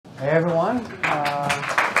Hey everyone.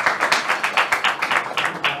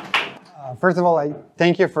 First of all, I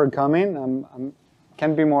thank you for coming. I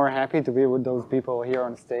can't be more happy to be with those people here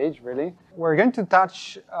on stage, really. We're going to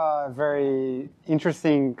touch a very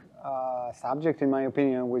interesting subject, in my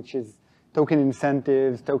opinion, which is token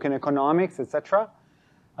incentives, token economics, etc.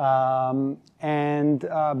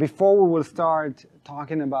 Before we will start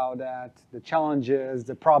talking about that, the challenges,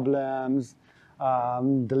 the problems,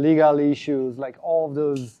 the legal issues, like all of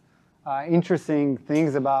those interesting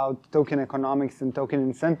things about token economics and token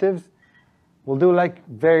incentives, we'll do like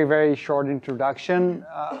very, very short introduction.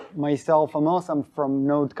 Myself, Amos, I'm from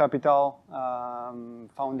Node Capital,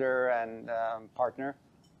 founder and partner.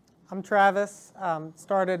 I'm Travis.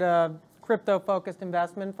 Started a crypto-focused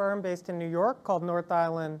investment firm based in New York called North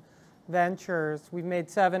Island Ventures. We've made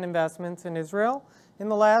 7 investments in Israel in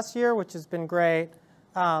the last year, which has been great.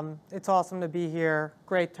 It's awesome to be here.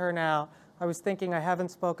 Great turnout. I was thinking I haven't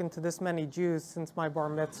spoken to this many Jews since my bar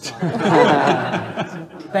mitzvah.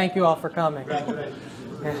 Thank you all for coming. Liat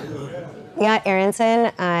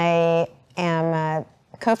Aaronson. I am a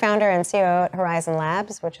co-founder and CEO at Horizen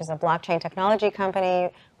Labs, which is a blockchain technology company.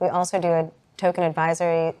 We also do token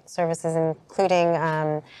advisory services, including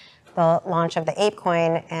the launch of the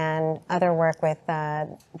ApeCoin and other work with the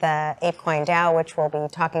ApeCoin DAO, which we'll be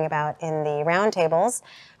talking about in the roundtables.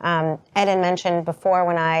 Eden mentioned before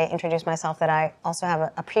when I introduced myself that I also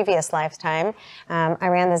have a previous lifetime. I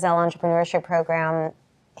ran the Zell Entrepreneurship Program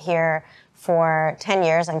here for 10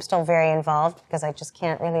 years. I'm still very involved because I just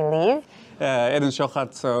can't really leave. Eden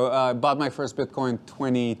Shochat. So I bought my first Bitcoin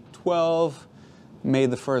 2012,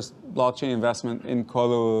 made the first blockchain investment in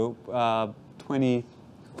Colo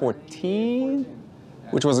 2014,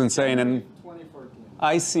 which was insane, and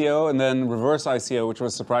ICO and then reverse ICO, which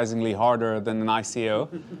was surprisingly harder than an ICO.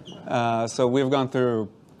 So we've gone through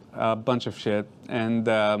a bunch of shit,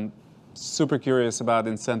 and super curious about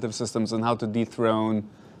incentive systems and how to dethrone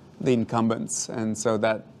the incumbents, and so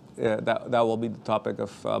that will be the topic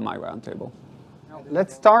of my roundtable.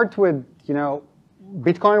 Let's start with,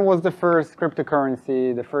 Bitcoin was the first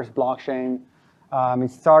cryptocurrency, the first blockchain. It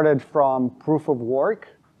started from proof of work,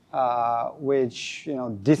 which,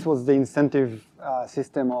 this was the incentive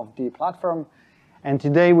system of the platform. And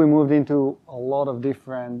today we moved into a lot of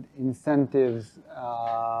different incentives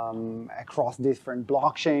across different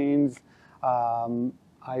blockchains.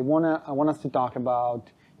 I want us to talk about,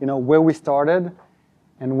 where we started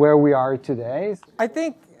and where we are today. I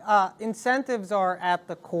think incentives are at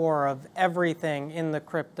the core of everything in the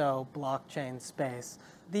crypto blockchain space.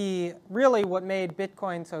 Really what made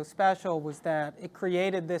Bitcoin so special was that it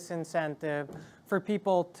created this incentive for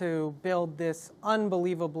people to build this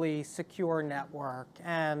unbelievably secure network.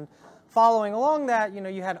 And following along that,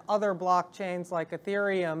 you had other blockchains like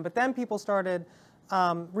Ethereum, but then people started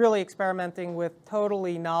really experimenting with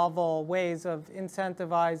totally novel ways of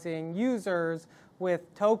incentivizing users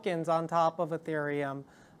with tokens on top of Ethereum.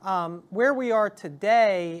 Where we are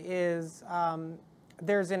today is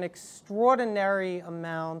there's an extraordinary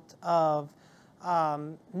amount of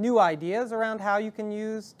new ideas around how you can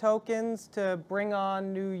use tokens to bring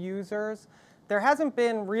on new users. There hasn't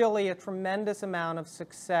been really a tremendous amount of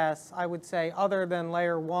success, I would say, other than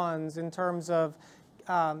layer 1s in terms of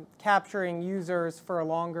capturing users for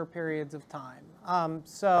longer periods of time.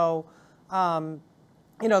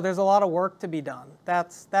 There's a lot of work to be done.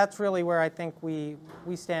 That's really where I think we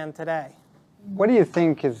stand today. What do you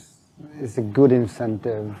think is a good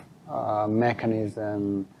incentive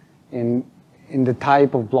mechanism in the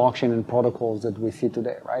type of blockchain and protocols that we see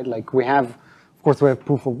today, right? Like we have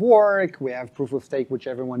proof of work, we have proof of stake, which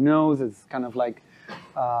everyone knows is kind of like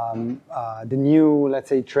the new, let's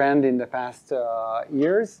say, trend in the past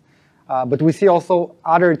years. But we see also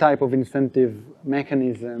other type of incentive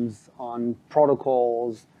mechanisms on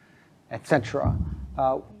protocols, etc.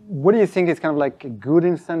 What do you think is kind of like a good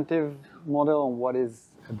incentive model, and what is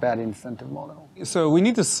a bad incentive model? So we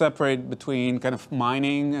need to separate between kind of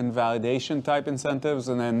mining and validation type incentives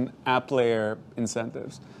and then app layer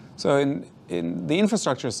incentives. So in the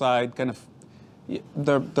infrastructure side, kind of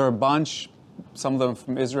there are a bunch, some of them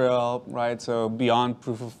from Israel, right? So beyond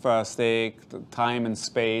proof of stake, the time and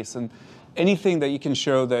space, and anything that you can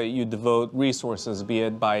show that you devote resources, be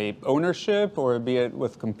it by ownership or be it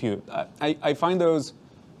with compute. I find those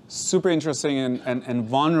super interesting and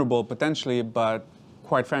vulnerable potentially, but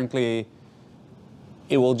quite frankly,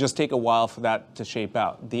 it will just take a while for that to shape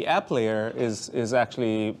out. The app layer is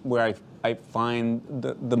actually where I find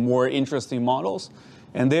the more interesting models.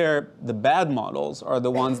 And there, the bad models are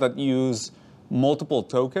the ones that use multiple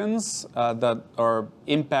tokens that are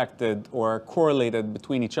impacted or correlated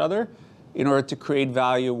between each other in order to create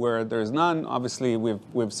value where there's none. Obviously,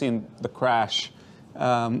 we've seen the crash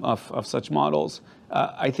of such models.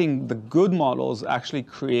 I think the good models actually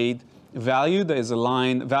create value that is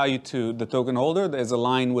aligned, value to the token holder that is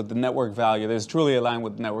aligned with the network value, that is truly aligned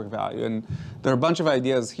with network value. And there are a bunch of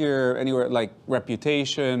ideas here, anywhere like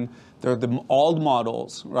reputation. There are the old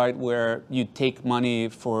models, right, where you take money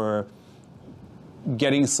for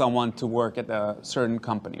getting someone to work at a certain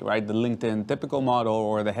company, right? The LinkedIn typical model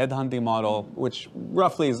or the headhunting model, which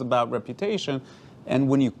roughly is about reputation. And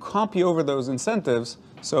when you copy over those incentives,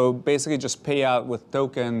 so basically just pay out with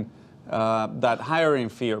token that hiring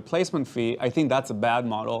fee or placement fee, I think that's a bad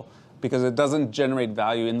model because it doesn't generate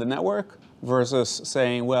value in the network versus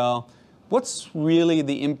saying, well, what's really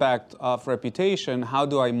the impact of reputation? How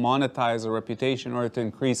do I monetize a reputation in order to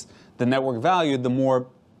increase the network value? The more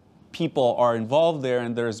people are involved there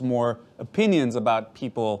and there's more opinions about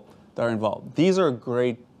people that are involved. These are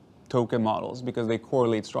great token models because they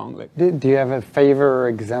correlate strongly. Do you have a favorite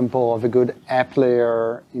example of a good app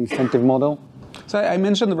layer incentive model? So I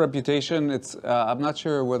mentioned the reputation. It's I'm not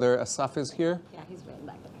sure whether Asaf is here. Yeah, he's way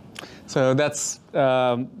back there. So that's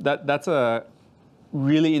a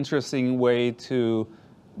really interesting way to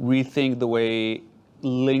rethink the way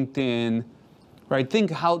LinkedIn, right?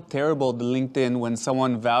 Think how terrible the LinkedIn when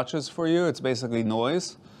someone vouches for you. It's basically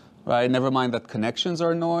noise, right? Never mind that connections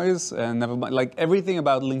are noise, and never mind like everything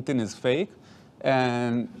about LinkedIn is fake,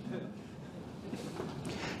 and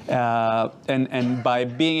by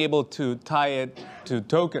being able to tie it to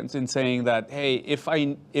tokens and saying that, hey, if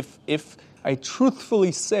I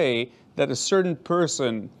truthfully say that a certain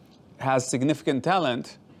person has significant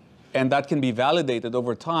talent, and that can be validated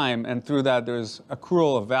over time, and through that there's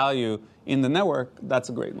accrual of value in the network, that's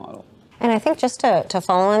a great model. And I think just to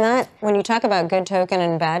follow on that, when you talk about good token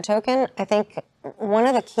and bad token, I think one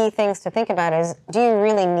of the key things to think about is, do you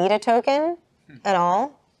really need a token at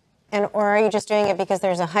all? Or are you just doing it because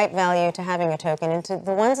there's a hype value to having a token? And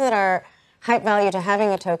the ones that are hype value to having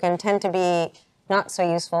a token tend to be not so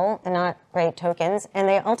useful and not great tokens. And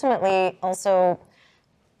they ultimately also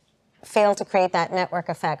fail to create that network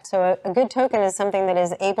effect. So a good token is something that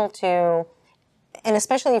is able to, and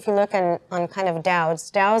especially if you look on kind of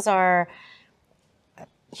DAOs are,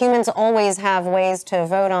 humans always have ways to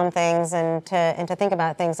vote on things and to think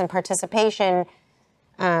about things. And participation,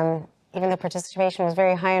 even though participation was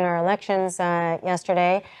very high in our elections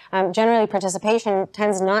yesterday, generally participation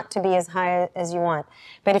tends not to be as high as you want.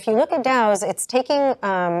 But if you look at DAOs, it's taking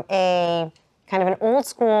a kind of an old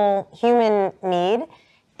school human need,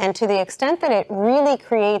 and to the extent that it really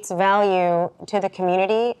creates value to the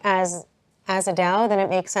community as a DAO, then it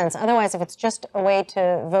makes sense. Otherwise, if it's just a way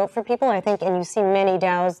to vote for people, I think, and you see many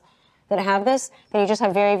DAOs that have this, then you just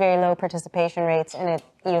have very, very low participation rates, and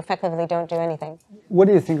you effectively don't do anything. What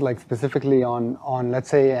do you think, like specifically on let's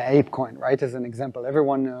say ApeCoin, right? As an example,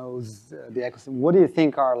 everyone knows the ecosystem. What do you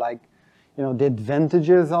think are like, the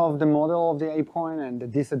advantages of the model of the ApeCoin and the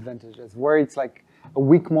disadvantages? Where it's like a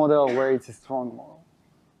weak model, where it's a strong model?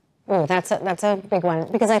 Ooh, that's a big one,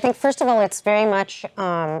 because I think first of all it's very much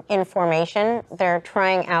in formation. They're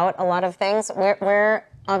trying out a lot of things. We're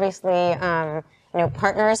obviously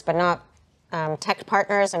partners, but not tech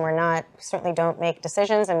partners, and we certainly don't make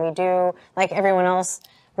decisions, and we do, like everyone else,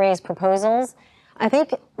 raise proposals. I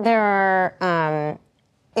think there are.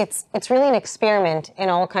 It's really an experiment in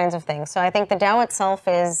all kinds of things. So I think the DAO itself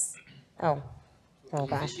is. Oh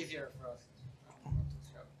gosh.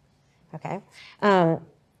 Okay.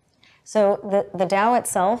 So the DAO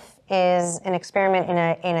itself is an experiment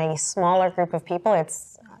in a smaller group of people.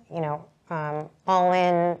 It's all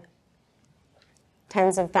in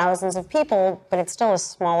tens of thousands of people, but it's still a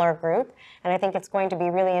smaller group. And I think it's going to be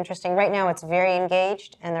really interesting. Right now it's very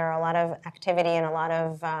engaged, and there are a lot of activity and a lot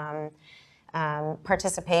of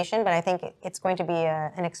participation, but I think it's going to be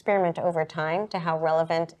an experiment over time to how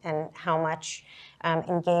relevant and how much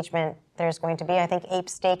engagement there's going to be. I think ape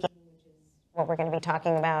staking, what we're going to be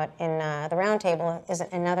talking about in the roundtable, is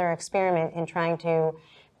another experiment in trying to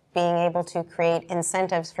being able to create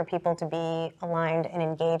incentives for people to be aligned and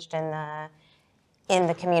engaged in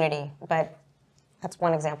the community. But that's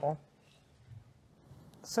one example.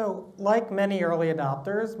 So like many early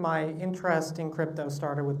adopters, my interest in crypto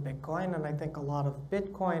started with Bitcoin, and I think a lot of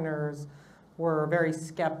Bitcoiners were very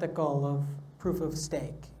skeptical of proof of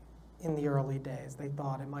stake in the early days. They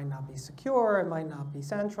thought it might not be secure, it might not be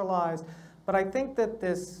centralized. But I think that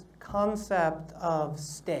this concept of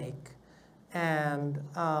stake and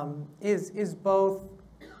is both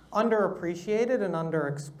underappreciated and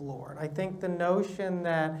underexplored. I think the notion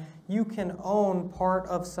that you can own part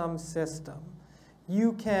of some system,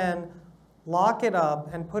 you can lock it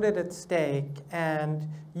up and put it at stake, and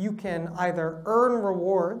you can either earn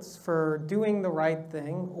rewards for doing the right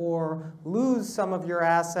thing or lose some of your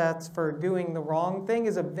assets for doing the wrong thing,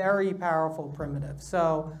 is a very powerful primitive.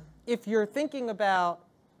 So if you're thinking about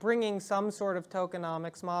bringing some sort of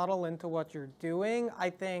tokenomics model into what you're doing, I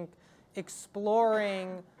think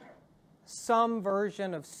exploring some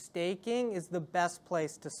version of staking is the best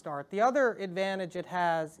place to start. The other advantage it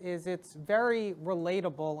has is it's very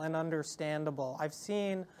relatable and understandable. I've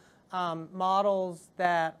seen models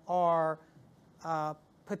that are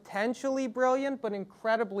potentially brilliant but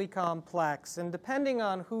incredibly complex. And depending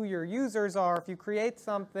on who your users are, if you create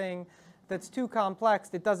something that's too complex,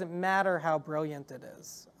 it doesn't matter how brilliant it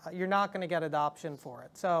is. You're not going to get adoption for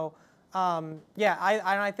it. So yeah,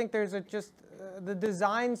 I think there's the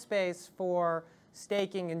design space for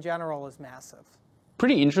staking in general is massive.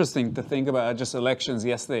 Pretty interesting to think about just elections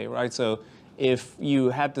yesterday, right? So if you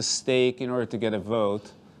had to stake in order to get a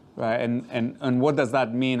vote, right? And what does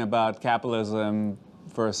that mean about capitalism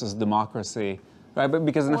versus democracy, right? But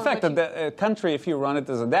because in effect, a country, if you run it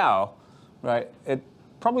as a DAO, right, it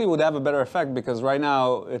probably would have a better effect because right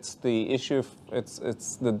now it's the issue, it's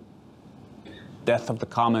the death of the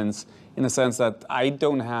commons, in the sense that I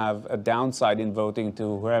don't have a downside in voting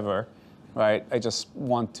to whoever, right? I just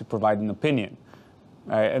want to provide an opinion,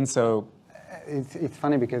 right? And so it's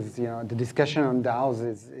funny because the discussion on DAOs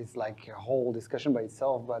is like a whole discussion by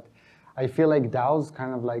itself, but I feel like DAOs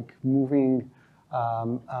kind of like moving,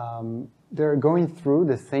 they're going through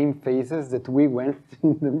the same phases that we went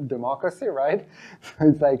in the democracy, right? So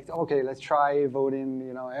it's like, okay, let's try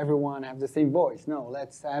voting, everyone have the same voice. No,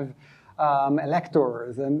 let's have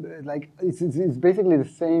electors, and like it's basically the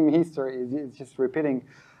same history. It's just repeating.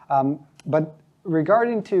 But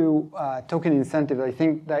regarding to token incentives, I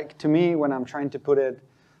think like to me, when I'm trying to put it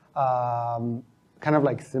kind of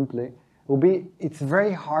like simply, it's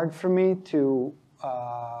very hard for me to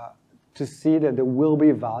see that there will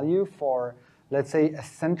be value for, let's say, a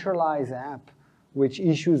centralized app which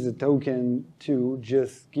issues a token to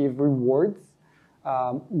just give rewards.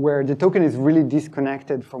 Where the token is really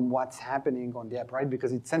disconnected from what's happening on the app, right?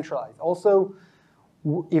 Because it's centralized. Also,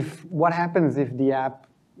 what happens if the app,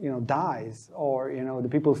 dies, or the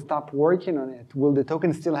people stop working on it? Will the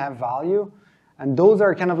token still have value? And those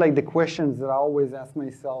are kind of like the questions that I always ask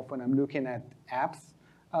myself when I'm looking at apps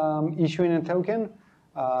issuing a token.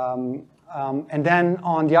 And then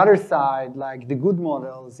on the other side, like the good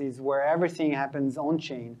models is where everything happens on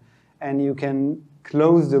chain, and you can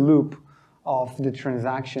close the loop of the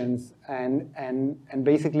transactions and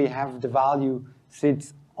basically have the value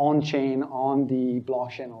sits on chain on the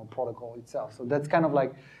blockchain or protocol itself. So that's kind of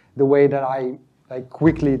like the way that I like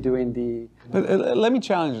quickly doing the. But let me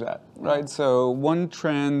challenge that, right? So one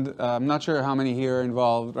trend, I'm not sure how many here are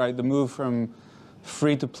involved, right? The move from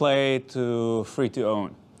free to play to free to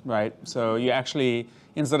own, right? So you actually,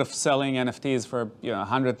 instead of selling NFTs for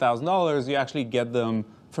 $100,000, you actually get them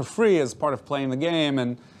for free as part of playing the game.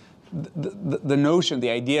 And the notion, the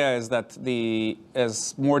idea is that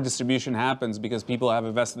as more distribution happens, because people have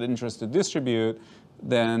a vested interest to distribute,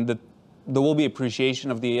 then there will be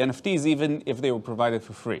appreciation of the NFTs even if they were provided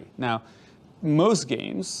for free. Now, most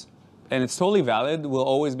games, and it's totally valid, will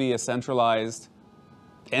always be a centralized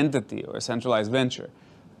entity or a centralized venture.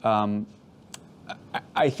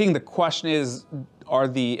 I think the question is, are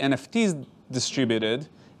the NFTs distributed?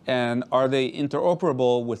 And are they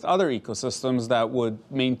interoperable with other ecosystems that would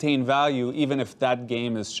maintain value even if that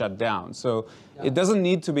game is shut down? So it doesn't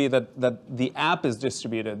need to be that the app is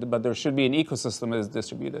distributed, but there should be an ecosystem that is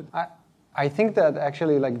distributed. I think that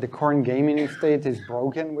actually like the current gaming state is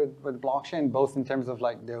broken with blockchain, both in terms of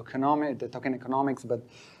like the token economics,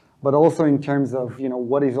 but also in terms of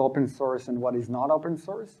what is open source and what is not open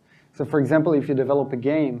source. So for example, if you develop a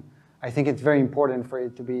game, I think it's very important for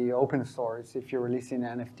it to be open source if you're releasing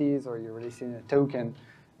NFTs or you're releasing a token,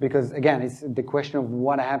 because again, it's the question of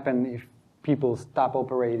what happens if people stop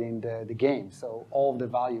operating the game. So all of the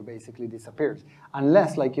value basically disappears.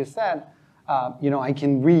 Unless, like you said, I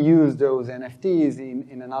can reuse those NFTs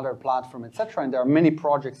in another platform, etc. And there are many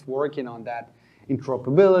projects working on that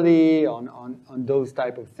interoperability, on those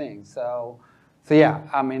type of things. So yeah,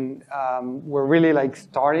 I mean, we're really like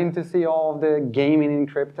starting to see all of the gaming in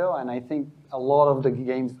crypto, and I think a lot of the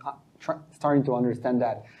games are starting to understand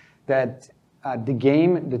that the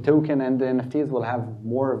game, the token, and the NFTs will have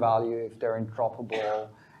more value if they're interoperable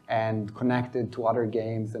and connected to other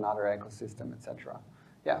games and other ecosystem, etc.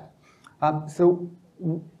 Yeah. So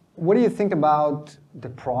what do you think about the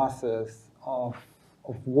process of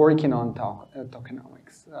working on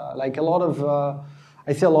tokenomics? Like a lot of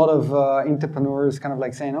I see a lot of entrepreneurs kind of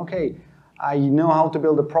like saying, okay, I know how to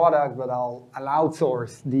build a product, but I'll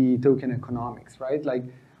outsource the token economics, right? Like,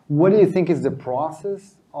 what do you think is the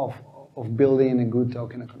process of building a good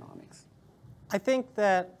token economics? I think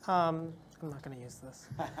that, I'm not going to use this.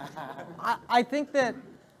 I think that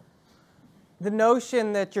the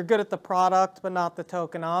notion that you're good at the product but not the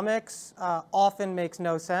tokenomics often makes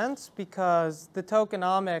no sense, because the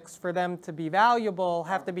tokenomics, for them to be valuable,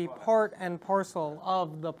 have to be part and parcel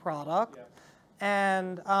of the product.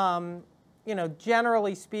 And you know,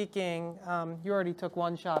 generally speaking, you already took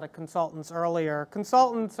one shot at consultants earlier.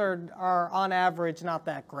 Consultants are on average not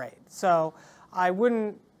that great. So I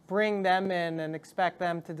wouldn't bring them in and expect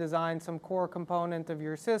them to design some core component of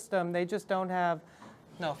your system. They just don't have,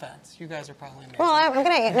 no offense, you guys are probably amazing. Well, I'm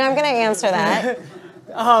gonna answer that.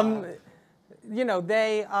 You know,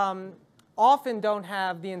 they often don't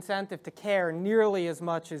have the incentive to care nearly as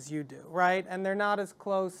much as you do, right? And they're not as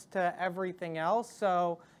close to everything else.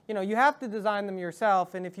 So, you know, you have to design them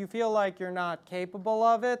yourself. And if you feel like you're not capable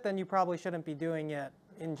of it, then you probably shouldn't be doing it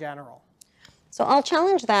in general. So I'll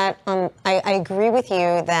challenge that. I agree with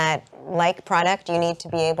you that, like product, you need to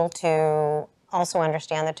be able to also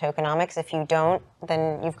understand the tokenomics. If you don't,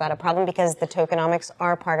 then you've got a problem, because the tokenomics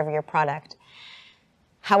are part of your product.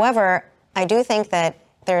 However, I do think that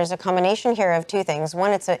there's a combination here of two things.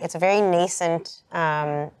 One, it's a very nascent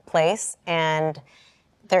place, and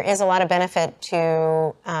there is a lot of benefit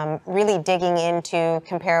to really digging into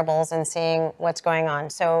comparables and seeing what's going on.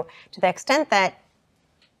 So to the extent that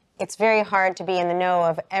it's very hard to be in the know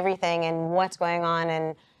of everything and what's going on,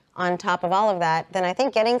 and on top of all of that, then I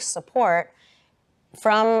think getting support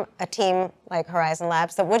from a team like Horizen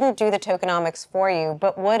Labs that wouldn't do the tokenomics for you,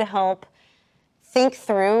 but would help think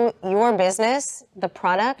through your business, the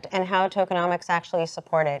product, and how tokenomics actually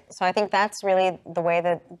support it. So I think that's really the way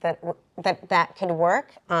that could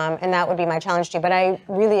work, and that would be my challenge to you. But I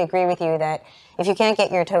really agree with you that if you can't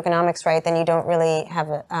get your tokenomics right, then you don't really have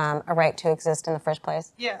a right to exist in the first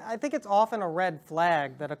place. Yeah, I think it's often a red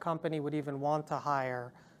flag that a company would even want to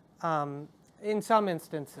hire, in some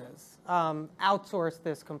instances, outsource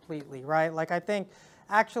this completely, right? Like, I think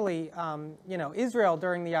actually, you know, Israel,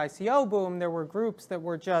 during the ICO boom, there were groups that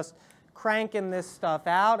were just cranking this stuff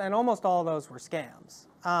out, and almost all of those were scams.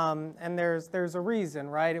 And there's a reason,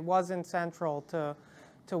 right? It wasn't central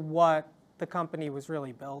to what the company was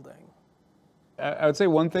really building. I would say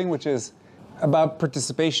one thing, which is about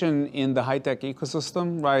participation in the high-tech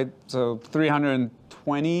ecosystem, right? So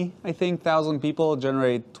 320, I think, thousand people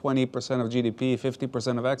generate 20% of GDP,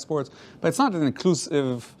 50% of exports, but it's not an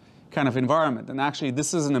inclusive kind of environment. And actually,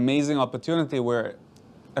 this is an amazing opportunity where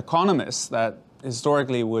economists that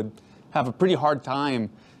historically would have a pretty hard time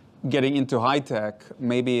getting into high tech,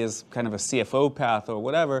 maybe as kind of a CFO path or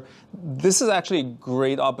whatever, this is actually a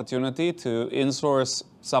great opportunity to insource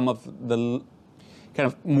some of the kind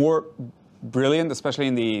of more brilliant, especially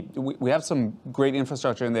in the, we have some great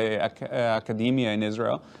infrastructure in the academia in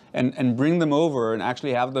Israel, and bring them over and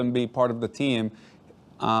actually have them be part of the team.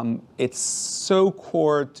 It's so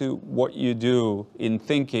core to what you do in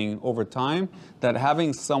thinking over time that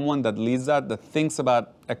having someone that leads that thinks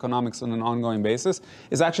about economics on an ongoing basis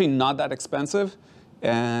is actually not that expensive.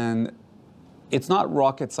 And it's not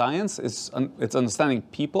rocket science. It's understanding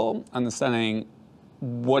people, understanding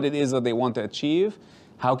what it is that they want to achieve.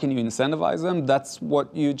 How can you incentivize them? That's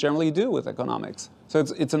what you generally do with economics. So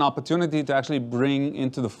it's an opportunity to actually bring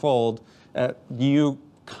into the fold a new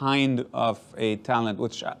kind of a talent,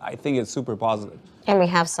 which I think is super positive. And we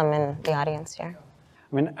have some in the audience here.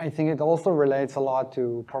 I mean, I think it also relates a lot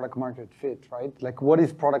to product market fit, right? Like, what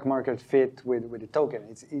is product market fit with a token?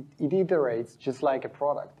 It iterates just like a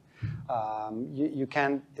product. You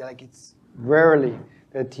can't, like, it's rarely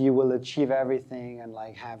that you will achieve everything and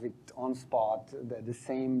like have it on spot at the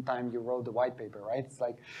same time you wrote the white paper, right? It's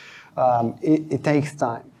like, it takes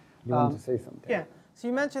time. You want to say something? Yeah. So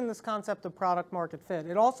you mentioned this concept of product market fit.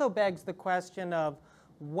 It also begs the question of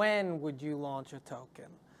when would you launch a token?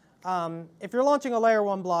 If you're launching a layer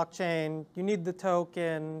 1 blockchain, you need the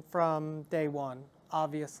token from day one,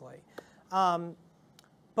 obviously.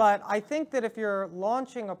 But I think that if you're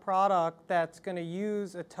launching a product that's going to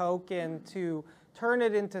use a token to turn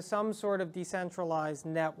it into some sort of decentralized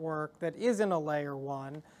network that isn't a layer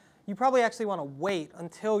 1, you probably actually want to wait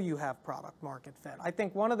until you have product market fit. I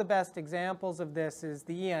think one of the best examples of this is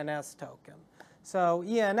the ENS token. So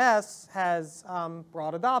ENS has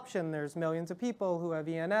broad adoption. There's millions of people who have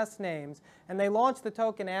ENS names. And they launched the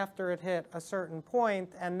token after it hit a certain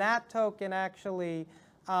point. And that token actually,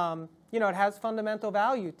 you know, it has fundamental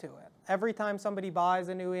value to it. Every time somebody buys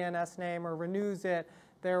a new ENS name or renews it,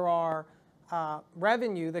 there are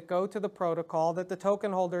revenue that go to the protocol that the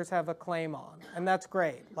token holders have a claim on. And that's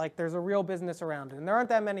great. Like, there's a real business around it. And there aren't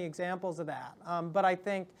that many examples of that. But I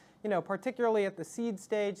think, particularly at the seed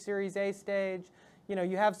stage, Series A stage,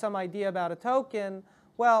 you have some idea about a token.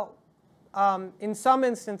 Well, in some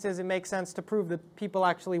instances, it makes sense to prove that people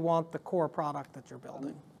actually want the core product that you're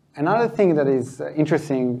building. Another thing that is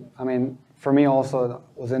interesting, I mean, for me also,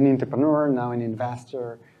 was an entrepreneur, now an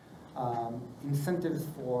investor, incentives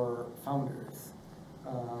for founders.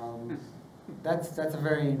 That's a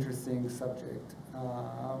very interesting subject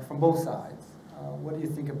from both sides. What do you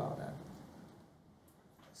think about that?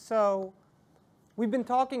 So we've been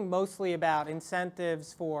talking mostly about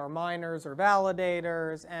incentives for miners or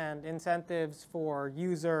validators and incentives for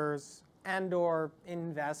users and or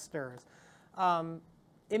investors.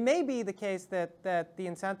 It may be the case that the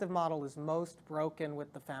incentive model is most broken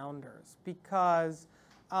with the founders because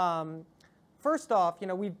first off,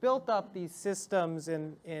 we've built up these systems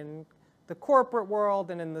in the corporate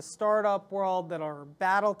world and in the startup world that are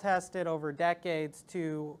battle tested over decades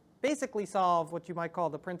to basically solve what you might call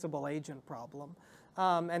the principal agent problem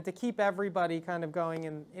and to keep everybody kind of going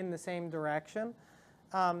in the same direction.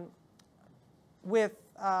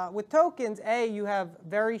 With tokens, you have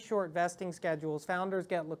very short vesting schedules. Founders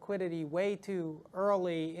get liquidity way too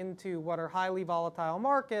early into what are highly volatile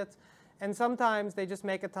markets. And sometimes they just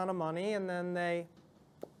make a ton of money and then they,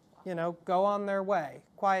 go on their way.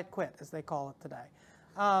 Quiet quit, as they call it today.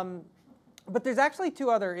 But there's actually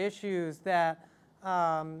two other issues that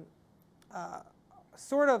there's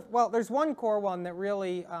one core one that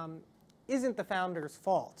really isn't the founder's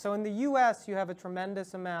fault. So in the US, you have a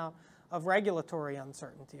tremendous amount of regulatory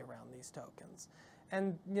uncertainty around these tokens.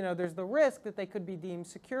 And there's the risk that they could be deemed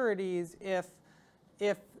securities if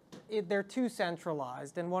they're too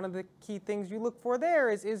centralized. And one of the key things you look for there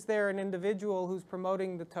is there an individual who's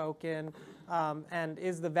promoting the token and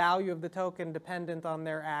is the value of the token dependent on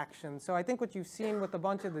their actions? So I think what you've seen with a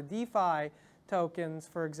bunch of the DeFi tokens,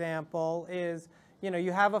 for example, is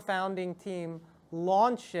you have a founding team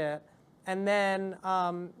launch it and then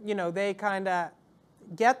they kind of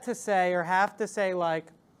get to say or have to say, like,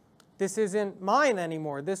 this isn't mine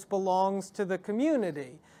anymore. This belongs to the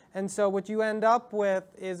community. And so what you end up with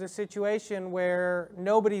is a situation where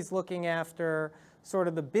nobody's looking after sort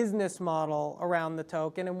of the business model around the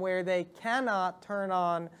token and where they cannot turn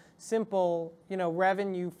on simple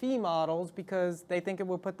revenue fee models because they think it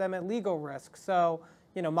will put them at legal risk. So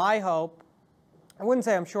my hope, I wouldn't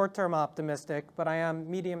say I'm short-term optimistic, but I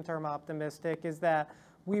am medium-term optimistic, is that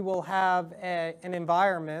we will have an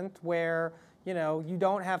environment where you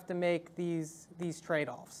don't have to make these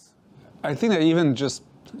trade-offs. I think that even just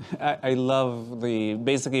I love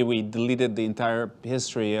basically we deleted the entire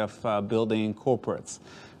history of building corporates,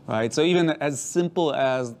 right? So even as simple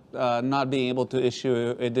as not being able to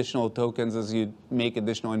issue additional tokens as you make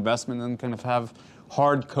additional investment and kind of have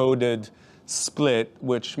hard-coded split,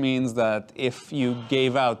 which means that if you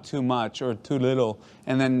gave out too much or too little,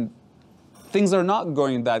 and then things are not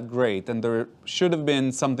going that great, and there should have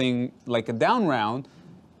been something like a down round,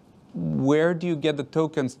 where do you get the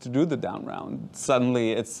tokens to do the down round?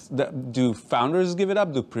 Suddenly, do founders give it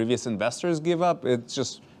up? Do previous investors give up? It's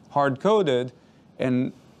just hard-coded.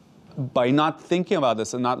 And by not thinking about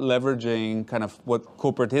this and not leveraging kind of what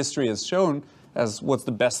corporate history has shown as what's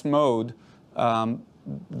the best mode,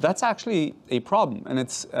 that's actually a problem. And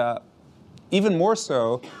it's even more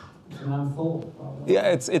so. It's an unsolved problem. Yeah,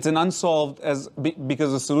 it's an unsolved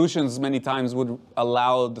because the solutions many times would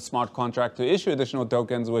allow the smart contract to issue additional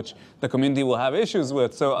tokens, which the community will have issues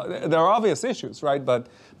with. So there are obvious issues, right? But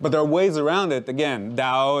there are ways around it. Again,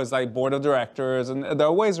 DAO is like board of directors, and there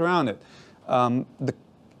are ways around it.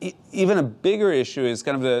 Even a bigger issue is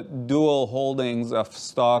kind of the dual holdings of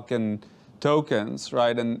stock and tokens,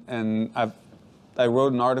 right? And I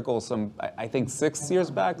wrote an article I think 6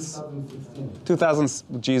 years back.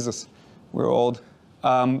 2000, Jesus, we're old.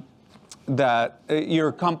 That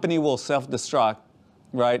your company will self-destruct,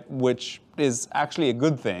 right? Which is actually a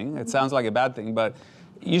good thing. It sounds like a bad thing, but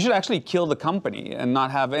you should actually kill the company and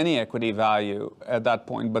not have any equity value at that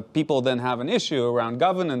point. But people then have an issue around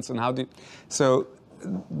governance and how to. So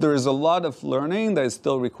there's a lot of learning that is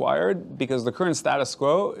still required because the current status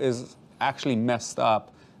quo is actually messed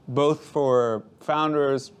up, both for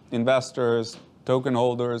founders, investors, token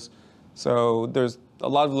holders. So there's a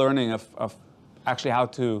lot of learning of actually how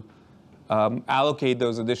to allocate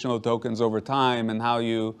those additional tokens over time and how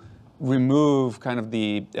you remove kind of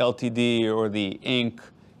the LTD or the Inc.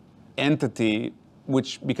 entity,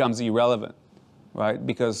 which becomes irrelevant, right?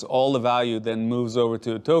 Because all the value then moves over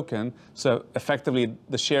to a token. So effectively,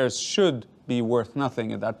 the shares should be worth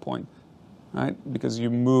nothing at that point. right? Because you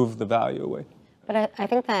move the value away. But I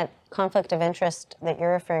think that conflict of interest that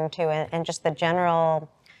you're referring to and just the general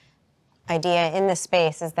idea in this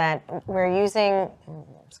space is that we're using, I'm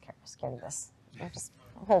scared of this, just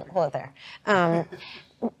hold it there.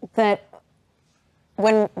 That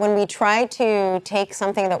when we try to take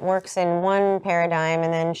something that works in one paradigm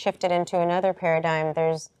and then shift it into another paradigm,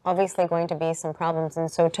 there's obviously going to be some problems. And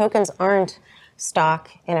so tokens aren't stock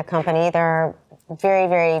in a company. There are very,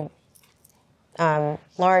 very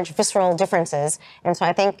large visceral differences. And so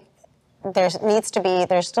I think there's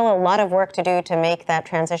still a lot of work to do to make that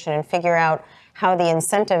transition and figure out how the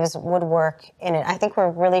incentives would work in it. I think we're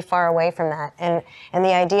really far away from that. And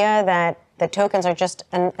the idea that the tokens are just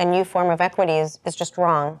a new form of equity is just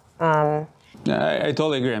wrong. I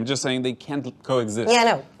totally agree. I'm just saying they can't coexist. Yeah,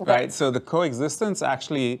 no. Right? So the coexistence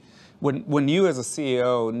actually, when you as a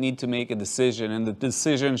CEO need to make a decision, and the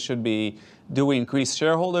decision should be, do we increase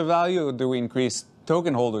shareholder value or do we increase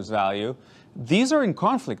token holders' value? These are in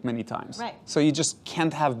conflict many times. Right. So you just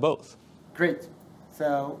can't have both. Great.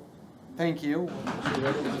 So, thank you.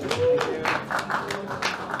 Thank you.